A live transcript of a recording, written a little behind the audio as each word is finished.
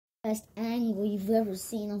Best angle you've ever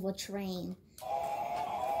seen of a train.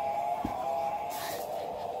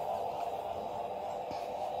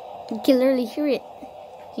 You can literally hear it.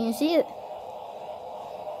 Can you see it?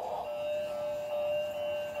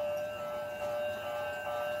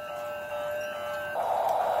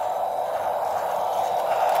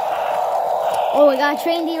 Oh, we got a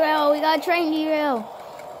train derail. We got a train derail.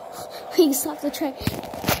 We can stop the train.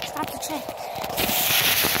 Stop the train.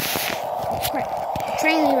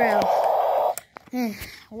 Train derail.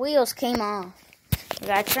 Wheels came off. We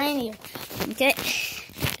got a train here. Okay.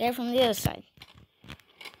 There from the other side.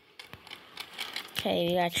 Okay,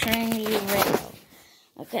 we got train derail.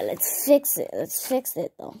 Okay, let's fix it. Let's fix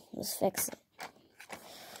it though. Let's fix it.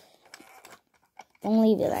 Don't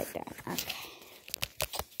leave it like that. Okay.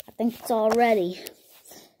 I think it's all ready.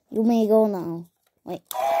 You may go now. Wait.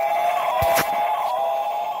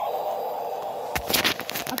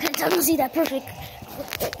 Okay, I don't see that perfect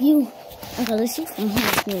view. Okay, let's see from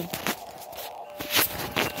here.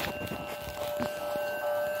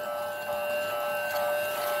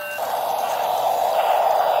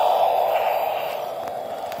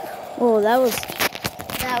 Oh, that was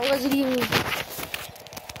you.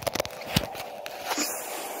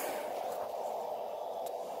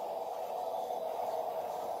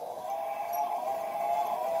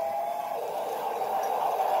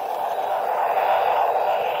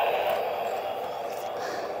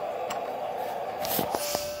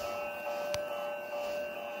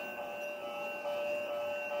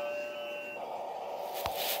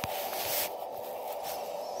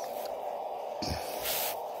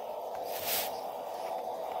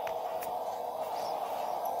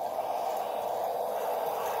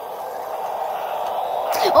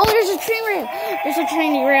 Oh, there's a train rail. There's a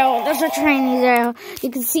train derail. There's a train derail. You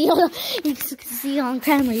can see on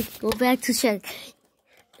camera. You can go back to check.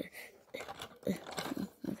 Okay.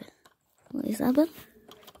 What is that bad?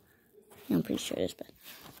 I'm pretty sure it's bad.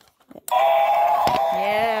 Okay.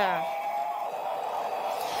 Yeah.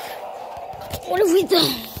 What have we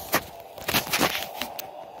done?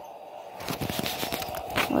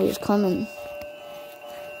 Oh, he's coming.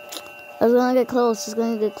 It's gonna get close. It's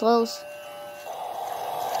gonna get close.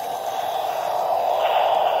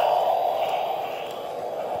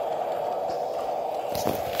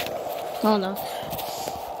 Hold on.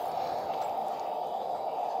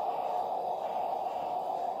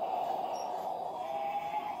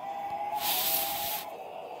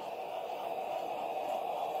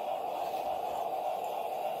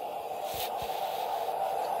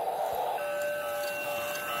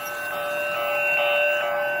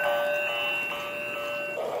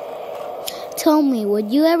 Tell me,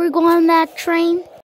 would you ever go on that train?